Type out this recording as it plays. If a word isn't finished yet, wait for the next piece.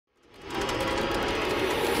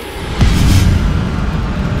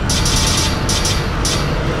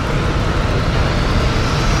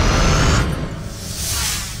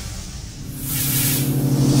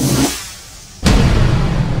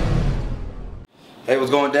Hey, what's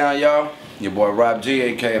going down, y'all? Your boy Rob G,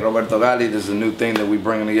 aka Roberto Galli. This is a new thing that we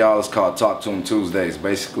bringing to y'all. It's called Talk to 'em Tuesdays.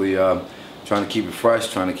 Basically, trying to keep it fresh,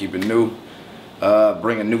 trying to keep it new,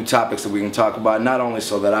 bringing new topics that we can talk about. Not only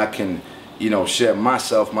so that I can, share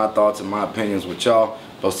myself, my thoughts, and my opinions with y'all,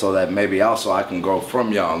 but so that maybe also I can grow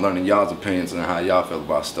from y'all, learning y'all's opinions and how y'all feel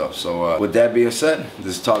about stuff. So, with that being said,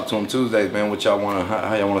 this is Talk to 'em Tuesdays, man. What y'all wanna?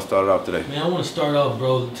 How y'all wanna start it off today? Man, I want to start off,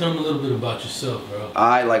 bro. Tell me a little bit about yourself, bro.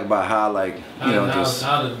 I like about how, just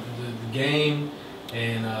how the game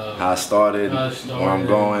and how I started, where I'm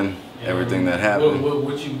going, everything that happened.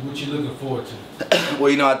 What you looking forward to?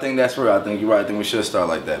 Well, I think that's real. I think you're right. I think we should start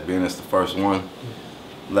like that, being it's the first one.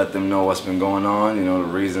 Let them know what's been going on, the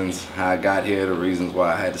reasons how I got here, the reasons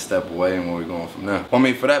why I had to step away, and where we're going from there. Well, I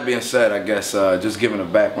mean, for that being said, I guess just giving a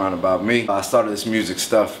background about me, I started this music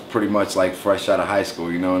stuff pretty much like fresh out of high school,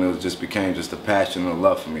 and it just became just a passion and a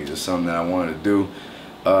love for me, just something that I wanted to do.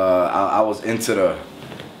 I was into the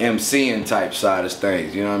MCing type side of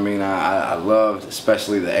things, you know what I mean? I loved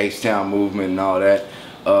especially the H-Town movement and all that,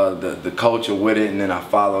 the culture with it, and then I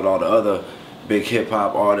followed all the other big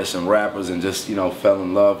hip-hop artists and rappers and just fell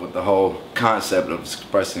in love with the whole concept of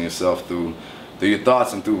expressing yourself through your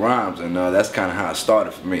thoughts and through rhymes, and that's kind of how it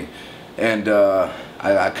started for me. And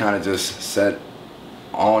I kind of just set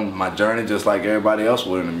on my journey just like everybody else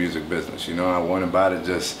would in the music business. I went about it,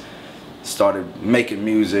 just started making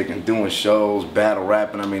music and doing shows, battle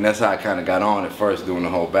rapping. I mean, that's how I kind of got on at first, doing the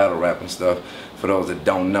whole battle rapping stuff, for those that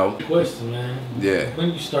don't know. Question, man. Yeah. When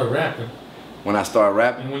did you start rapping? When I started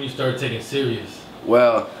rapping? And when you started taking serious?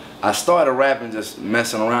 Well, I started rapping just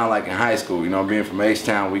messing around like in high school. Being from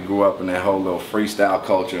H-Town, we grew up in that whole little freestyle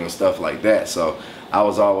culture and stuff like that. So I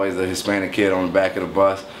was always a Hispanic kid on the back of the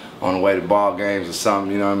bus, on the way to ball games or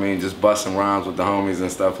something, just busting rhymes with the homies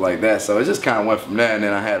and stuff like that. So it just kind of went from there, and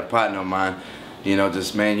then I had a partner of mine,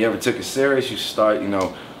 just, man, you ever took it serious? You should start,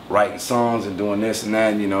 writing songs and doing this and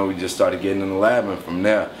that, and, we just started getting in the lab, and from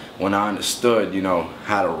there, when I understood,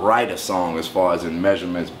 how to write a song as far as in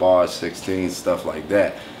measurements, bars, 16, stuff like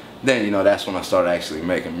that, then, that's when I started actually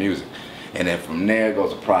making music. And then from there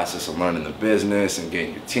goes a process of learning the business and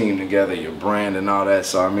getting your team together, your brand and all that.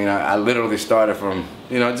 So I mean, I literally started from,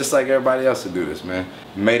 just like everybody else to do this, man.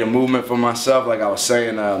 Made a movement for myself, like I was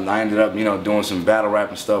saying. I ended up, doing some battle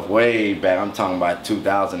rapping stuff way back. I'm talking about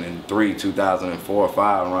 2003, 2004,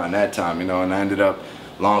 5, around that time, and I ended up,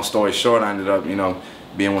 long story short, I ended up,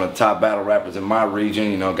 being one of the top battle rappers in my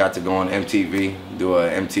region. Got to go on MTV, do a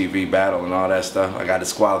MTV battle and all that stuff. I got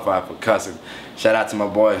disqualified for cussing. Shout out to my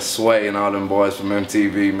boy Sway and all them boys from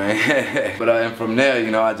MTV, man. But and from there,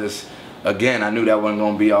 I just, again, I knew that wasn't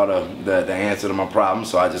gonna be all the answer to my problem,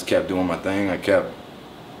 so I just kept doing my thing. I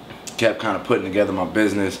kept kind of putting together my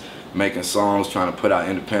business, making songs, trying to put out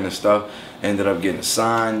independent stuff. Ended up getting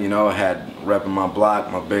signed, had repping my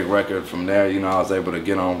block, my big record. From there, I was able to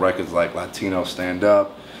get on records like Latino Stand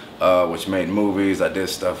Up, which made movies. I did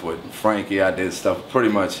stuff with Frankie. I did stuff pretty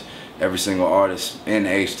much every single artist in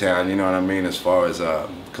H-Town, you know what I mean, as far as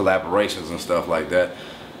collaborations and stuff like that.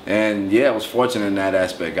 And yeah, I was fortunate in that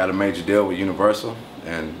aspect. Got a major deal with Universal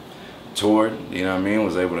and toured, you know what I mean,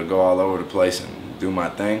 was able to go all over the place and do my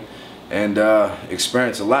thing. And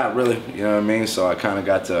experience a lot, really, you know what I mean. So I kind of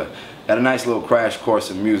got a nice little crash course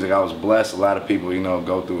in music. I was blessed. A lot of people,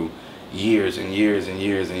 go through years and years and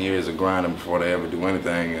years and years of grinding before they ever do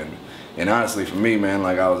anything. And honestly, for me, man,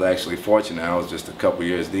 like, I was actually fortunate. I was just a couple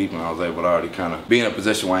years deep, and I was able to already kind of be in a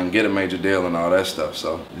position where I can get a major deal and all that stuff.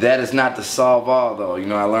 So that is not to solve all, though.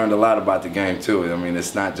 I learned a lot about the game too. I mean,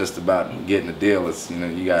 it's not just about getting a deal. It's,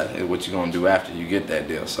 you got what you're gonna do after you get that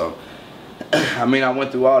deal. So I mean, I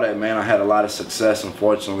went through all that, man. I had a lot of success.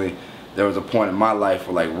 Unfortunately, there was a point in my life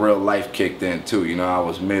where, like, real life kicked in too. I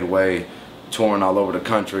was midway touring all over the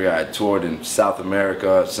country. I toured in South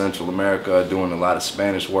America, Central America, doing a lot of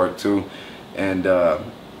Spanish work too. And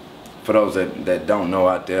for those that don't know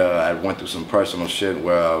out there, I went through some personal shit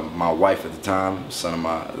where my wife at the time, son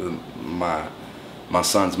of my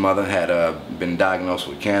son's mother, had been diagnosed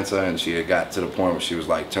with cancer, and she had got to the point where she was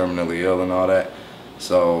like terminally ill and all that.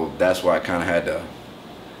 So that's why I kind of had to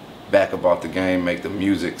back up off the game, make the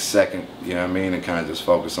music second, you know what I mean, and kind of just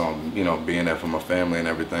focus on, being there for my family and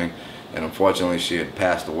everything. And unfortunately, she had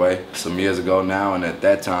passed away some years ago now, and at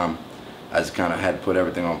that time, I just kind of had to put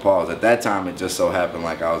everything on pause. At that time, it just so happened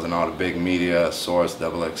like I was in all the big media, Source,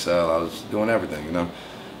 XXL, I was doing everything,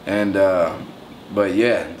 And, but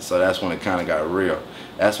yeah, so that's when it kind of got real.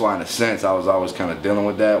 That's why, in a sense, I was always kind of dealing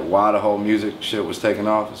with that while the whole music shit was taking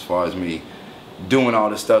off, as far as me doing all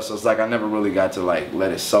this stuff. So it's like I never really got to, like,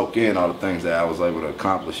 let it soak in all the things that I was able to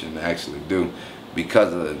accomplish and actually do,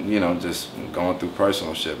 because of, just going through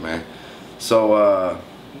personal shit, man. So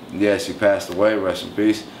yeah, she passed away, rest in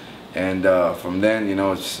peace. And from then, you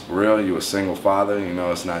know, it's real. You're a single father. You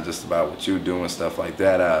know, it's not just about what you do and stuff like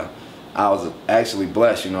that. I was actually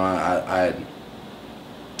blessed. You know, I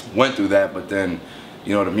went through that, but then,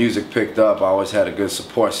 you know, the music picked up. I always had a good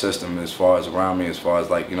support system as far as around me, as far as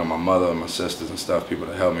like, you know, my mother and my sisters and stuff, people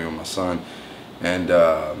that helped me with my son, and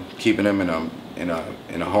keeping him in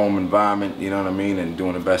a home environment. You know what I mean, and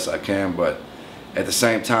doing the best I can. But at the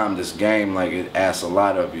same time, this game, like, it asks a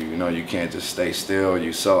lot of you. You know, you can't just stay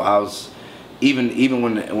still. So I was, even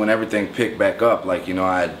when everything picked back up, like, you know,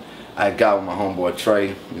 I got with my homeboy Trey.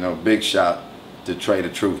 You know, big shout to Trey the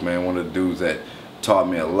Truth, man. One of the dudes that taught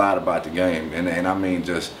me a lot about the game, and I mean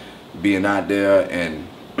just being out there and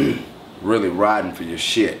really riding for your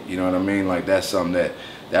shit. You know what I mean? Like, that's something that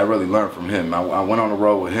I really learned from him. I went on the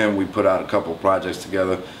road with him. We put out a couple of projects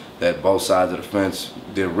together that both sides of the fence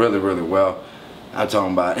did really, really well. I'm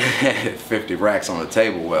talking about 50 racks on the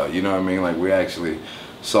table well, you know what I mean? Like, we actually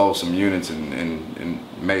sold some units and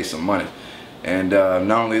made some money. And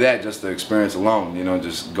not only that, just the experience alone, you know,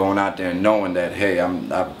 just going out there and knowing that, hey,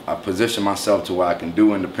 I position myself to where I can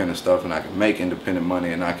do independent stuff and I can make independent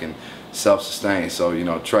money and I can self-sustain. So, you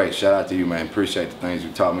know, Trey, shout out to you, man. Appreciate the things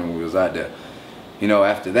you taught me when we was out there. You know,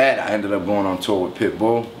 after that, I ended up going on tour with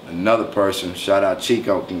Pitbull, another person. Shout out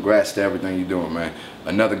Chico. Congrats to everything you're doing, man.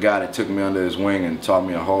 Another guy that took me under his wing and taught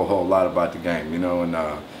me a whole lot about the game, you know, and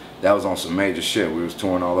that was on some major shit. We was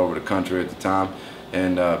touring all over the country at the time.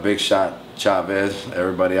 And big shot Chavez,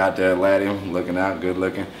 everybody out there, Latium, looking out, good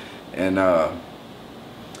looking. And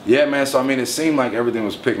yeah, man, so I mean, it seemed like everything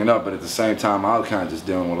was picking up, but at the same time, I was kind of just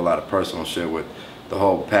dealing with a lot of personal shit with the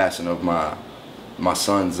whole passing of my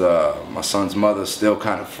son's mother, still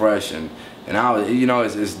kind of fresh, and I was, you know,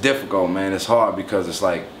 it's difficult, man. It's hard because it's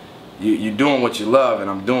like you're doing what you love, and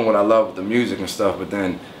I'm doing what I love with the music and stuff, but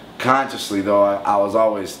then consciously though, I was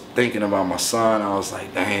always thinking about my son. I was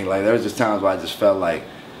like, dang, like there was just times where I just felt like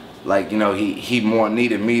you know, he more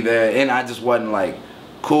needed me there, and I just wasn't like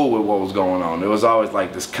cool with what was going on. There was always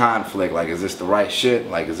like this conflict, like, is this the right shit?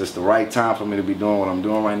 Like, is this the right time for me to be doing what I'm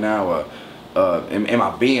doing right now? Or am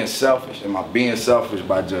I being selfish? Am I being selfish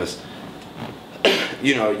by just,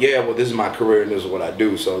 you know, yeah, well, this is my career and this is what I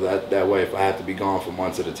do, so that way if I have to be gone for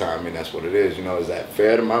months at a time, I mean, that's what it is. You know, is that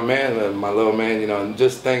fair to my man, my little man? You know, and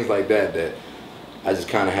just things like that I just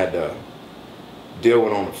kind of had to deal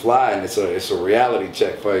with on the fly, and it's a reality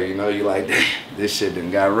check for you. You know, you like, this shit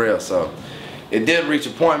done got real. So it did reach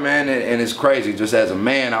a point, man, and it's crazy. Just as a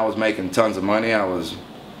man, I was making tons of money. I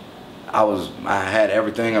had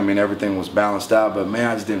everything. I mean, everything was balanced out, but man,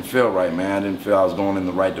 I just didn't feel right, man. I didn't feel I was going in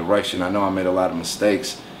the right direction. I know I made a lot of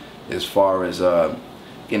mistakes as far as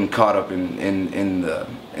getting caught up in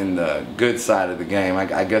the good side of the game.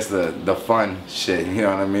 I guess the fun shit, you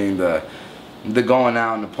know what I mean? The going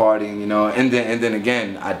out and the partying, you know, and then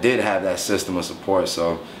again, I did have that system of support.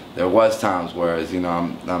 So there was times where, you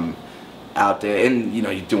know, I'm out there, and you know,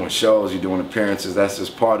 you're doing shows, you're doing appearances. That's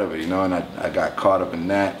just part of it, you know. And I got caught up in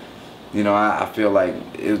that. You know, I feel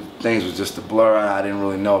like things was just a blur. I didn't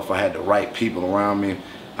really know if I had the right people around me.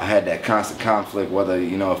 I had that constant conflict, whether,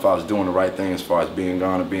 you know, if I was doing the right thing as far as being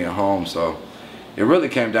gone or being home. So it really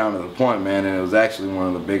came down to the point, man, and it was actually one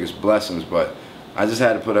of the biggest blessings. But I just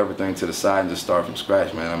had to put everything to the side and just start from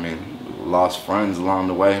scratch, man. I mean, lost friends along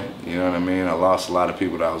the way, you know what I mean? I lost a lot of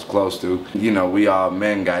people that I was close to. You know, we all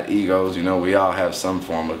men got egos, you know, we all have some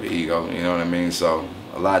form of ego, you know what I mean? So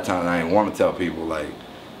a lot of times I ain't want to tell people, like,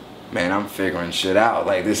 man, I'm figuring shit out.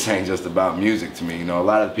 Like, this ain't just about music to me, you know. A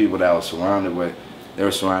lot of the people that I was surrounded with, they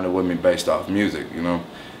were surrounded with me based off music, you know.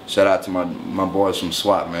 Shout out to my boys from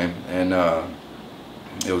SWAT, man. And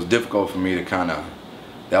it was difficult for me to kind of,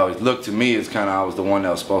 they always looked to me as kind of, I was the one that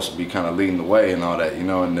was supposed to be kind of leading the way and all that, you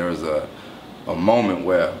know. And there was a moment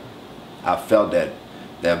where I felt that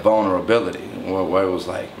vulnerability, where it was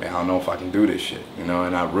like, man, I don't know if I can do this shit, you know.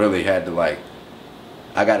 And I really had to, like,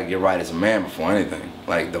 I got to get right as a man before anything.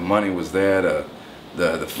 Like, the money was there,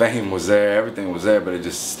 the fame was there, everything was there, but it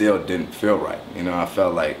just still didn't feel right. You know, I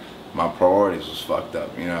felt like my priorities was fucked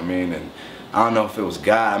up, you know what I mean? And I don't know if it was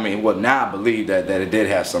God. I mean, well, now I believe that it did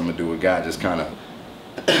have something to do with God just kind of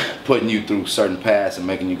putting you through certain paths and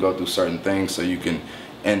making you go through certain things so you can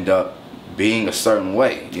end up being a certain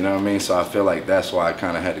way, you know what I mean? So I feel like that's why I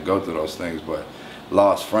kind of had to go through those things. But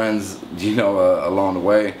lost friends, you know, along the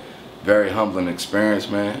way. Very humbling experience,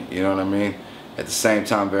 man, you know what I mean? At the same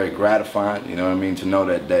time, very gratifying, you know what I mean? To know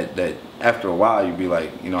that after a while, you'd be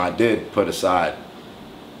like, you know, I did put aside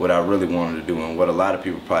what I really wanted to do and what a lot of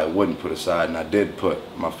people probably wouldn't put aside, and I did put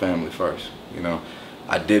my family first, you know?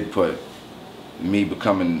 I did put me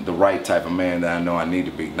becoming the right type of man that I know I need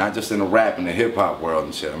to be. Not just in the rap and the hip hop world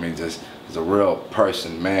and shit. I mean, just as a real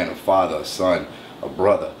person, man, a father, a son, a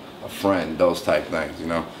brother, a friend, those type things, you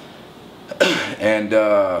know. And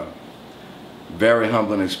very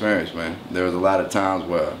humbling experience, man. There was a lot of times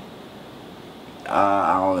where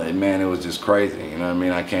man, it was just crazy, you know what I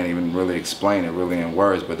mean? I can't even really explain it really in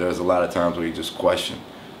words, but there's a lot of times where you just question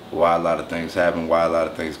why a lot of things happen, why a lot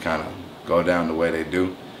of things kind of go down the way they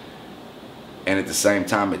do. And at the same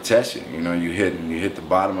time, it tests you. You know, you hit the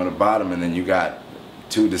bottom of the bottom, and then you got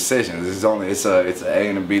two decisions. It's an A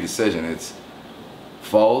and a B decision. It's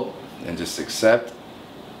fold and just accept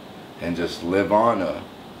and just live on, or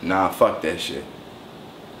nah, fuck that shit.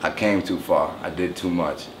 I came too far. I did too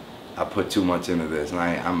much. I put too much into this, and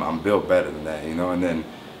I'm built better than that, you know. And then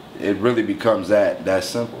it really becomes that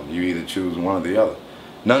simple. You either choose one or the other.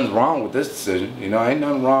 Nothing's wrong with this decision, you know. Ain't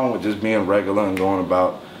nothing wrong with just being regular and going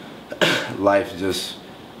about life just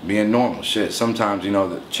being normal shit. Sometimes, you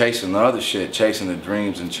know, chasing the other shit, chasing the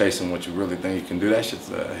dreams and chasing what you really think you can do, that shit's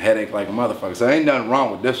a headache like a motherfucker. So ain't nothing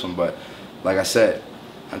wrong with this one, but like I said,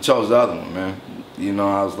 I chose the other one, man. You know,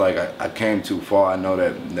 I was like, I came too far. I know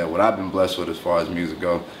that what I've been blessed with as far as music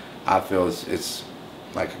goes, I feel it's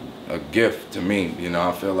like a gift to me, you know.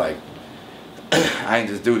 I feel like I ain't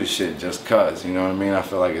just do this shit just cause, you know what I mean? I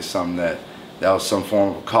feel like it's something that was some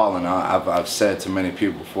form of calling. I've said to many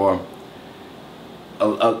people before,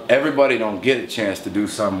 everybody don't get a chance to do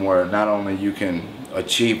something where not only you can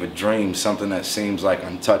achieve a dream, something that seems like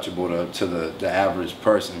untouchable to the average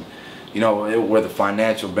person, you know, where the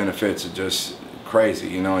financial benefits are just crazy,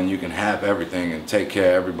 you know, and you can have everything and take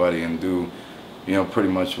care of everybody and do, you know, pretty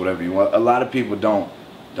much whatever you want. A lot of people don't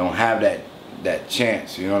have that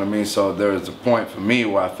chance, you know what I mean? So there was a point for me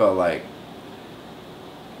where I felt like,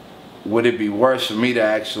 would it be worse for me to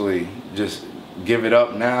actually just give it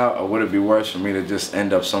up now, or would it be worse for me to just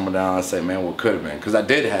end up somewhere down and say, man, what could have been? Because I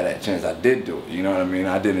did have that chance. I did do it, you know what I mean?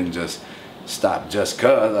 I didn't just stop just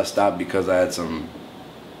cause. I stopped because I had some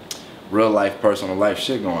real life, personal life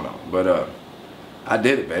shit going on. But I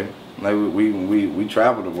did it, baby. Like we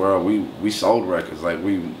traveled the world. We sold records. Like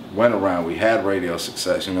we went around. We had radio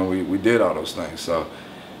success. You know, we did all those things. So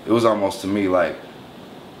it was almost to me like,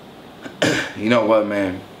 you know what,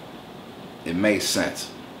 man? It made sense.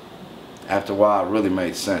 After a while, it really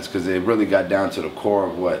made sense, because it really got down to the core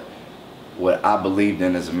of what I believed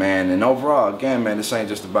in as a man. And overall, again, man, this ain't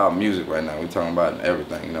just about music right now. We're talking about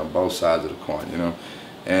everything, you know, both sides of the coin, you know.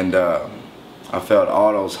 And I felt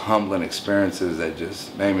all those humbling experiences that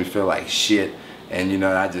just made me feel like shit. And, you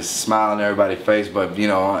know, I just smile in everybody's face, but, you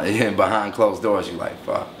know, behind closed doors, you like,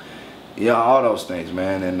 fuck. Yeah, all those things,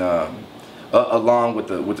 man. And along with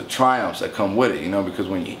the triumphs that come with it, you know, because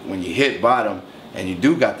when you hit bottom and you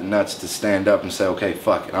do got the nuts to stand up and say, okay,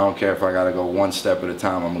 fuck it, I don't care if I gotta go one step at a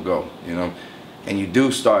time, I'm gonna go, you know. And you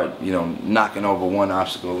do start, you know, knocking over one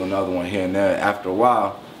obstacle, another one here and there. After a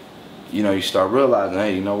while, you know, you start realizing,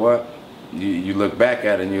 hey, you know what? You look back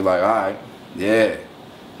at it and you're like, all right, yeah,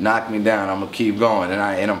 knock me down, I'm gonna keep going, and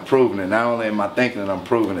I'm proving it. Not only am I thinking it, I'm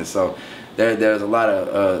proving it. So there's a lot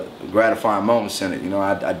of gratifying moments in it. You know,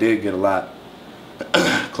 I did get a lot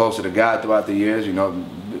closer to God throughout the years, you know,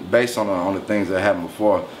 based on the things that happened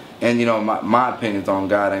before. And, you know, my opinions on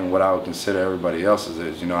God ain't what I would consider everybody else's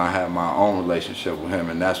is. You know, I have my own relationship with him,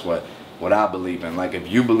 and that's what I believe in. Like, if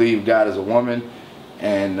you believe God is a woman,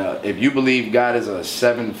 and if you believe God is a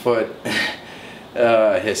 7-foot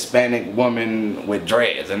Hispanic woman with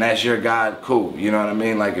dreads, and that's your God, cool. You know what I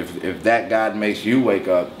mean? Like, if that God makes you wake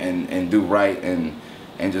up and do right and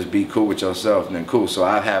just be cool with yourself, then cool. So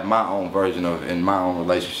I have my own version of, in my own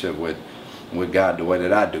relationship with God the way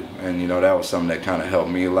that I do. And, you know, that was something that kind of helped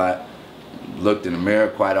me a lot. Looked in the mirror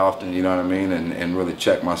quite often, you know what I mean, and really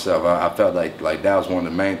checked myself. I felt like that was one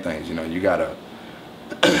of the main things. You know, you gotta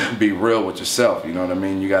be real with yourself, you know what I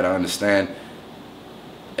mean? You gotta understand,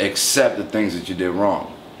 accept the things that you did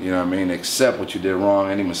wrong, you know what I mean? Accept what you did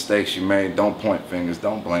wrong, any mistakes you made. Don't point fingers,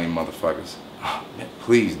 don't blame motherfuckers. Oh, man,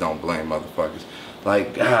 please don't blame motherfuckers.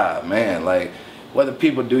 Like, God, man, like, whether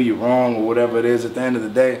people do you wrong or whatever it is, at the end of the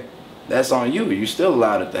day, that's on you. You still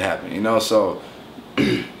allowed it to happen, you know? So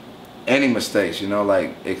any mistakes, you know,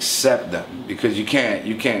 like, accept them, because you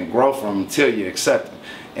can't grow from them until you accept them.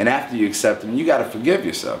 And after you accept them, you got to forgive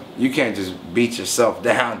yourself. You can't just beat yourself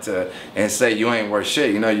down and say you ain't worth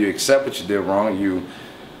shit. You know, you accept what you did wrong, you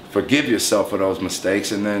forgive yourself for those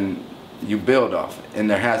mistakes, and then you build off it. And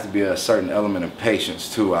there has to be a certain element of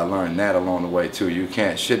patience too. I learned that along the way too. You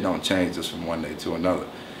can't, shit don't change just from one day to another.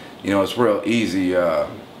 You know, it's real easy.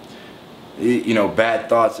 you know, bad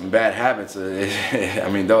thoughts and bad habits, I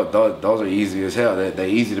mean, those are easy as hell. They're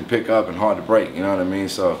easy to pick up and hard to break, you know what I mean?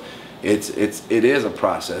 So it is a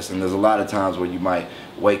process, and there's a lot of times where you might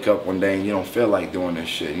wake up one day and you don't feel like doing this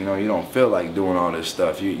shit, you know, you don't feel like doing all this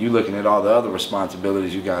stuff. You looking at all the other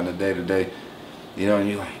responsibilities you got in the day-to-day, you know, and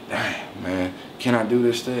you're like, damn, man, can I do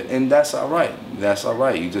this shit? And that's all right. That's all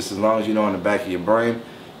right. You just, as long as you know in the back of your brain,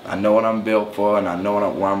 I know what I'm built for, and I know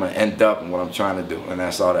where I'm going to end up and what I'm trying to do, and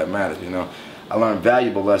that's all that matters, you know. I learned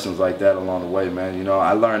valuable lessons like that along the way, man. You know,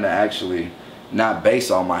 I learned to actually not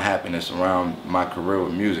base all my happiness around my career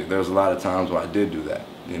with music. There was a lot of times where I did do that,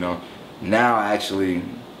 you know. Now, actually,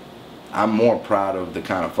 I'm more proud of the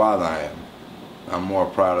kind of father I am. I'm more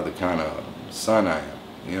proud of the kind of son I am,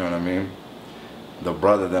 you know what I mean? The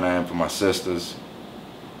brother that I am for my sisters,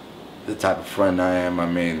 the type of friend I am. I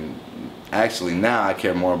mean, actually now I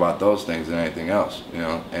care more about those things than anything else, you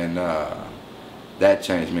know, and that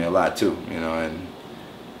changed me a lot too, you know. And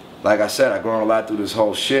like I said, I've grown a lot through this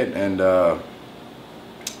whole shit, and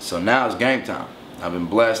so now it's game time. I've been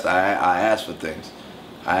blessed. I asked for things.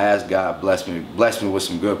 I asked God, bless me with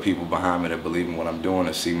some good people behind me that believe in what I'm doing,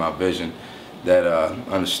 that see my vision, that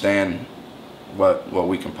understand what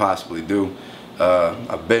we can possibly do.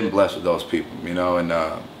 I've been blessed with those people, you know, and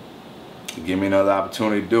give me another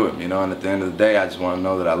opportunity to do it, you know. And at the end of the day, I just want to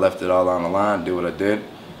know that I left it all on the line, do what I did,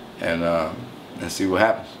 and see what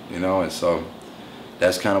happens, you know. And so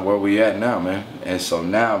that's kind of where we at now, man. And so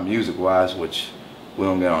now, music-wise, which we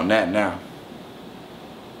don't get on that now,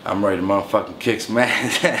 I'm ready to motherfucking kick some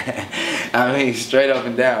ass. I mean, straight up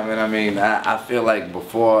and down, man. I mean, I feel like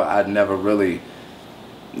before I'd never really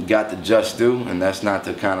got the just due, and that's not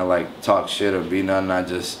to kind of like talk shit or be nothing.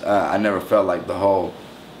 I never felt like the whole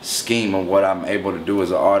scheme of what I'm able to do as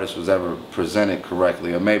an artist was ever presented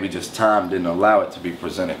correctly, or maybe just time didn't allow it to be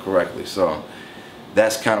presented correctly. So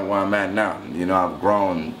that's kind of where I'm at now. You know, I've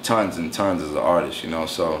grown tons and tons as an artist, you know.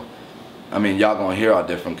 So I mean, y'all gonna hear all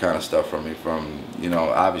different kind of stuff from me, from, you know,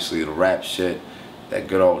 obviously the rap shit, that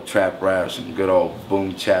good old trap rap, some good old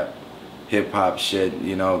boom chap hip hop shit,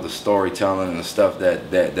 you know, the storytelling and the stuff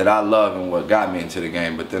that I love and what got me into the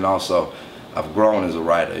game. But then also, I've grown as a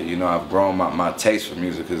writer, you know. I've grown, my taste for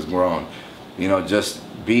music has grown. You know, just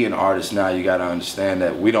being an artist now, you gotta understand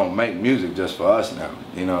that we don't make music just for us now.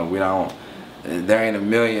 You know, we don't, there ain't a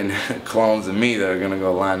million clones of me that are gonna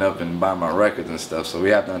go line up and buy my records and stuff. So we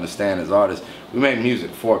have to understand, as artists, we make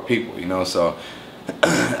music for people, you know. So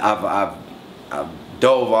I've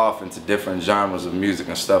dove off into different genres of music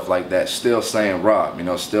and stuff like that, still staying Rob, you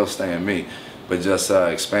know, still staying me, but just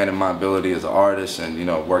expanding my ability as an artist, and, you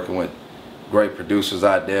know, working with great producers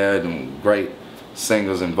out there and great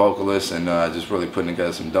singers and vocalists, and just really putting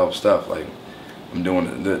together some dope stuff. Like, I'm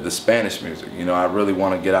doing the Spanish music, you know. I really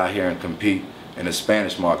want to get out here and compete in the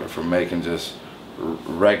Spanish market, from making just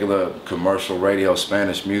regular commercial radio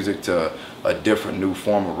Spanish music to a different new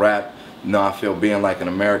form of rap. You know, I feel being like an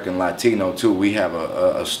American Latino too, we have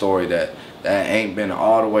a story that ain't been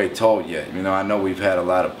all the way told yet. You know, I know we've had a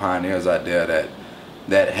lot of pioneers out there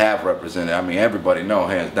that have represented. I mean, everybody know,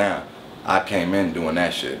 hands down, I came in doing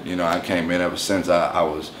that shit. You know, I came in ever since I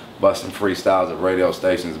was busting freestyles at radio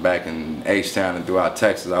stations back in H-Town and throughout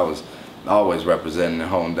Texas. I was always representing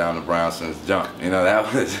and holding down the Browns since jump. You know,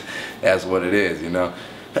 that's what it is, you know.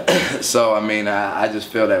 So, I mean, I just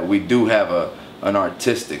feel that we do have an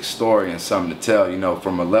artistic story and something to tell, you know,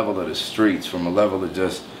 from a level of the streets, from a level of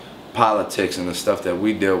just politics and the stuff that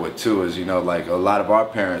we deal with too. Is, you know, like a lot of our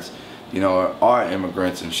parents, you know, are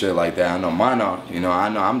immigrants and shit like that. I know mine are. You know, I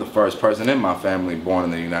know I'm the first person in my family born in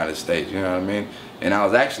the United States, you know what I mean? And I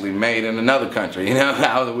was actually made in another country, you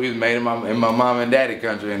know. We was made in my mom and daddy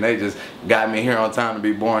country, and they just got me here on time to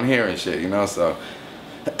be born here and shit, you know. So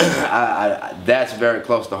that's very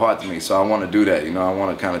close to heart to me. So I want to do that, you know. I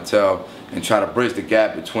want to kind of tell and try to bridge the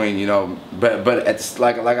gap between, you know, but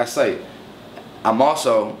like I say, I'm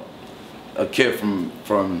also a kid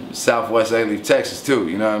from Southwest Alief, Texas too,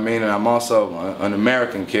 you know what I mean? And I'm also an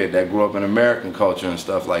American kid that grew up in American culture and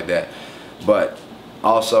stuff like that, but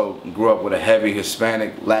also grew up with a heavy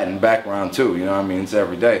Hispanic Latin background too, you know what I mean? It's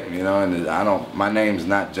every day, you know. And my name's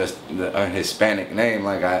not just a Hispanic name.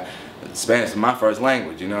 Like, Spanish is my first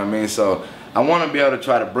language, you know what I mean? So I want to be able to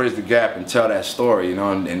try to bridge the gap and tell that story, you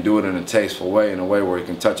know, and do it in a tasteful way, in a way where it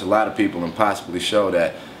can touch a lot of people and possibly show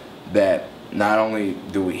that not only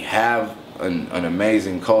do we have an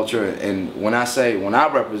amazing culture, and when I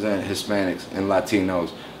represent Hispanics and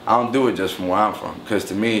Latinos, I don't do it just from where I'm from, because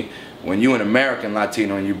to me, when you an American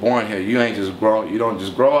Latino and you're born here, you don't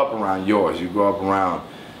just grow up around yours. You grow up around,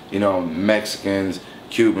 you know, Mexicans,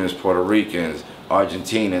 Cubans, Puerto Ricans,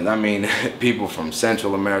 Argentinians, I mean, people from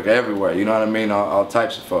Central America, everywhere, you know what I mean, all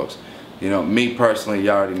types of folks. You know, me personally,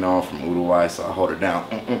 y'all already know I'm from Uruguay, so I hold it down.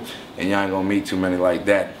 And y'all ain't gonna meet too many like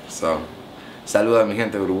that. So, saluda mi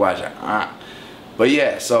gente uruguaya. But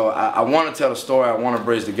yeah, so I want to tell the story, I want to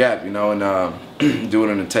bridge the gap, you know, and do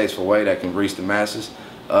it in a tasteful way that can reach the masses.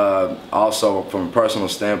 Also, from a personal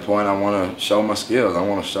standpoint, I want to show my skills. I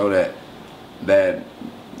want to show that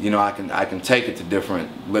you know, I can take it to different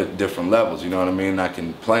levels. You know what I mean? I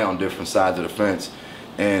can play on different sides of the fence,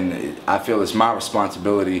 and I feel it's my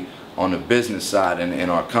responsibility on the business side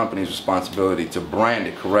and our company's responsibility to brand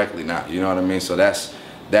it correctly now. You know what I mean? So that's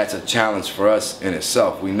a challenge for us in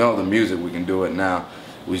itself. We know the music, we can do it now.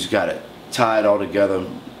 We just gotta tie it all together,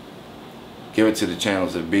 give it to the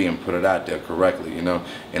channels that be, and put it out there correctly, you know.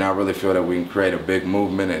 And I really feel that we can create a big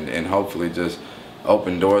movement and hopefully just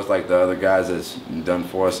open doors like the other guys that's done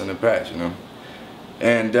for us in the past, you know.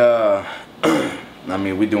 And I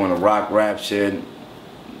mean, we doing the rock rap shit,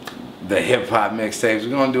 the hip hop mixtapes. We're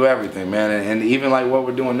gonna do everything, man. And even like what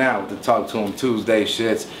we're doing now with the Talk to 'em Tuesday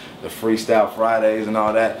shits, the Freestyle Fridays and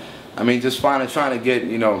all that. I mean, just trying to get,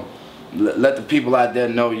 you know, let the people out there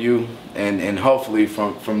know you, and hopefully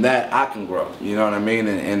from that I can grow. You know what I mean?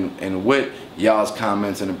 And with y'all's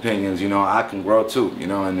comments and opinions, you know, I can grow too. You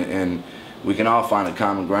know, and we can all find a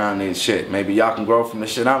common ground in shit. Maybe y'all can grow from the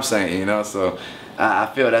shit I'm saying. You know, so I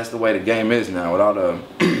feel that's the way the game is now with all the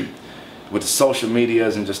with the social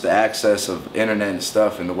medias and just the access of internet and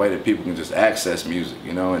stuff, and the way that people can just access music,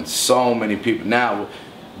 you know. And so many people now,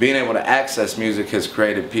 being able to access music has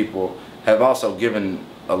created people, have also given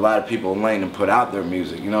a lot of people a lane to put out their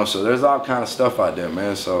music, you know. So there's all kind of stuff out there,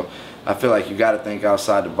 man. So I feel like you got to think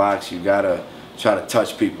outside the box. You got to try to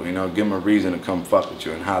touch people, you know, give them a reason to come fuck with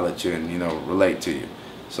you and holler at you and, you know, relate to you.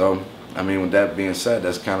 So, I mean, with that being said,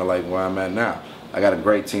 that's kind of like where I'm at now. I got a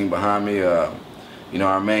great team behind me. You know,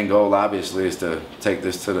 our main goal obviously is to take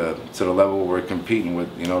this to the level where we're competing with,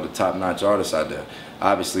 you know, the top-notch artists out there.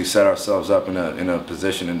 Obviously set ourselves up in a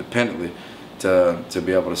position independently to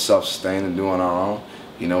be able to self-sustain and do on our own.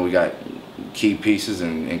 You know, we got key pieces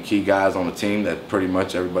and key guys on the team that pretty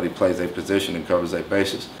much everybody plays their position and covers their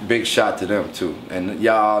bases. Big shot to them too. And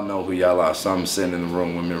y'all know who y'all are. Some sitting in the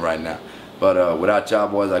room with me right now. But without y'all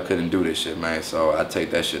boys, I couldn't do this shit, man. So I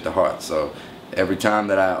take that shit to heart. So every time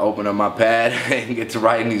that I open up my pad and get to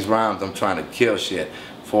writing these rhymes, I'm trying to kill shit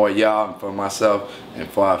for y'all, for myself, and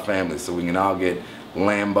for our families, so we can all get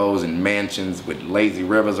Lambos and mansions with lazy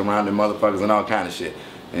rivers around the motherfuckers and all kind of shit.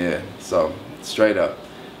 Yeah, so straight up.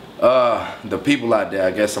 The people out there,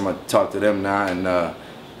 I guess I'm gonna talk to them now, and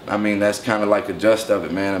I mean, that's kind of like a gist of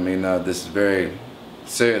it, man. I mean, this is very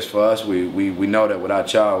serious for us. We know that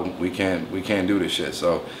without y'all, we can't do this shit.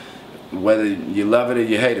 So whether you love it or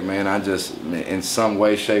you hate it, man, I just, in some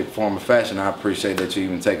way, shape, form, or fashion, I appreciate that you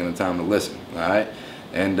even taking the time to listen, all right?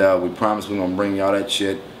 And we promise we're going to bring y'all that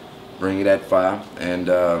shit, bring you that fire, and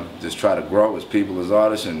just try to grow as people, as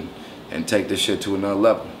artists, and take this shit to another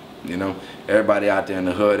level, you know? Everybody out there in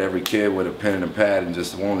the hood, every kid with a pen and a pad and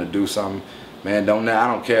just wanting to do something, man, I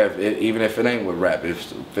don't care, even if it ain't with rap,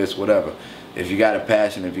 if it's whatever. If you got a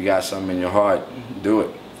passion, if you got something in your heart, do it,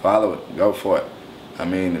 follow it, go for it. I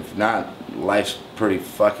mean, if not, life's pretty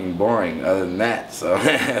fucking boring other than that.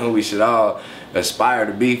 So we should all aspire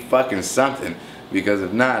to be fucking something, because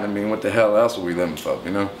if not, I mean, what the hell else are we living for,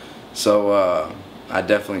 you know? So I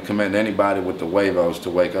definitely commend anybody with the huevos to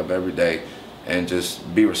wake up every day and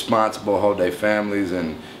just be responsible, hold their families,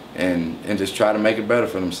 and just try to make it better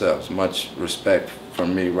for themselves. Much respect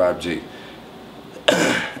from me, Rob G.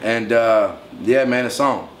 And yeah, man, it's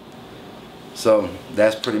on. So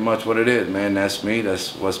that's pretty much what it is, man. That's me.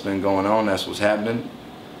 That's what's been going on. That's what's happening.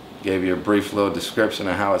 Gave you a brief little description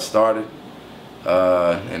of how it started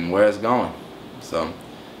and where it's going. So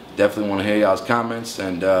definitely want to hear y'all's comments.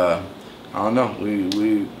 And I don't know,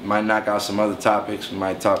 we might knock out some other topics. We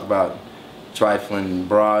might talk about trifling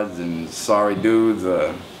broads and sorry dudes.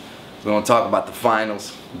 We're going to talk about the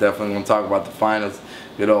finals. Definitely going to talk about the finals.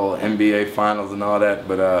 Good old NBA finals and all that.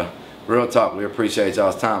 But real talk, we appreciate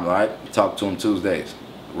y'all's time, alright? Talk to 'em Tuesdays.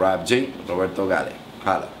 Rob G, Roberto Galli.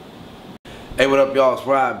 Holla. Hey, what up, y'all? It's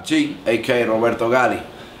Rob G, aka Roberto Galli.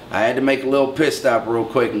 I had to make a little pit stop real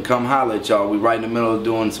quick and come holler at y'all. We right in the middle of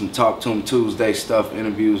doing some Talk to 'em Tuesday stuff,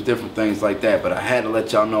 interviews, different things like that. But I had to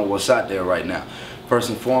let y'all know what's out there right now. First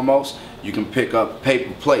and foremost, you can pick up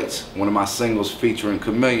Paper Plates, one of my singles featuring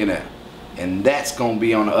Chameleonaire. And that's going to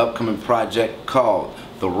be on an upcoming project called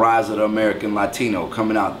The Rise of the American Latino,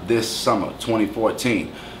 coming out this summer,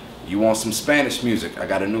 2014. You want some Spanish music? I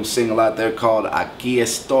got a new single out there called Aquí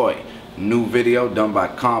Estoy, New video done by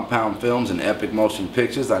Compound Films and Epic Motion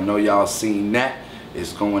Pictures. I know y'all seen that.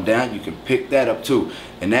 It's going down. You can pick that up too.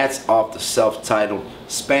 And that's off the self-titled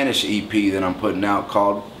Spanish EP that I'm putting out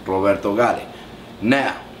called Roberto Galli.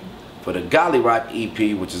 Now, for the Galli Rock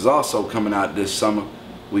EP, which is also coming out this summer,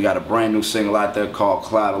 we got a brand new single out there called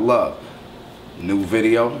Cloud of Love. New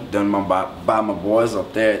video done by my boys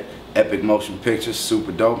up there at Epic Motion Pictures.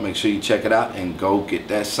 Super dope. Make sure you check it out and go get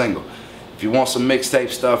that single. If you want some mixtape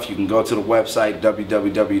stuff, you can go to the website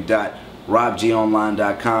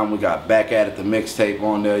www.robgonline.com. We got Back At It, the mixtape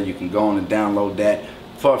on there. You can go on and download that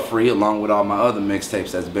for free along with all my other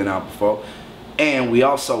mixtapes that's been out before. And we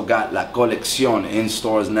also got La Colección in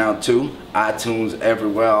stores now too. iTunes,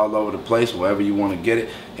 everywhere, all over the place, wherever you want to get it.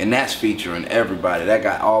 And that's featuring everybody. That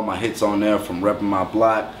got all my hits on there, from Reppin' My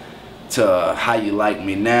Block to How You Like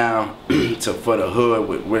Me Now to For the Hood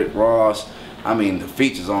with Rick Ross. I mean, the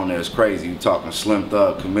features on there is crazy. You talking Slim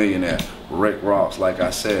Thug, Chamillionaire, Rick Ross, like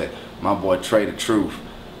I said, my boy Trey the Truth,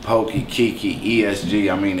 Pokey, Kiki,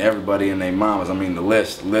 ESG. I mean, everybody and their mamas. I mean, the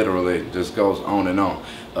list literally just goes on and on.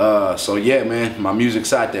 So yeah, man, my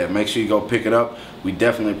music's out there. Make sure you go pick it up. We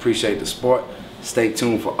definitely appreciate the support. Stay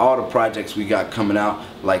tuned for all the projects we got coming out,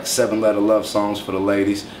 like 7-letter love songs for the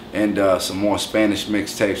ladies, and some more Spanish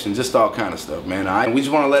mixtapes and just all kind of stuff, man. All right? And we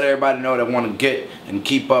just want to let everybody know that want to get and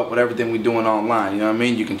keep up with everything we're doing online. You know what I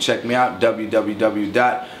mean? You can check me out,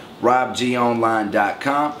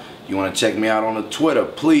 www.robgonline.com. You want to check me out on the Twitter,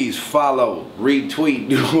 please follow, retweet,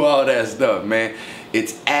 do all that stuff, man.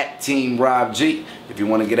 It's at Team Rob G. If you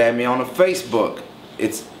want to get at me on the Facebook,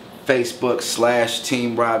 it's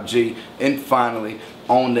Facebook/Team Rob G. And finally,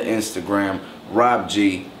 on the Instagram,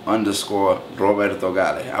 RobG_Roberto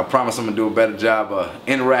Galli. I promise I'm going to do a better job of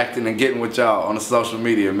interacting and getting with y'all on the social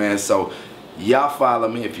media, man. So y'all follow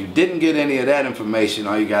me. If you didn't get any of that information,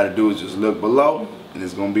 all you got to do is just look below, and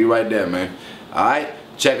it's going to be right there, man. All right?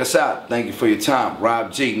 Check us out. Thank you for your time.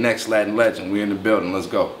 Rob G, Next Latin Legend. We in the building. Let's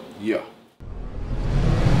go. Yeah.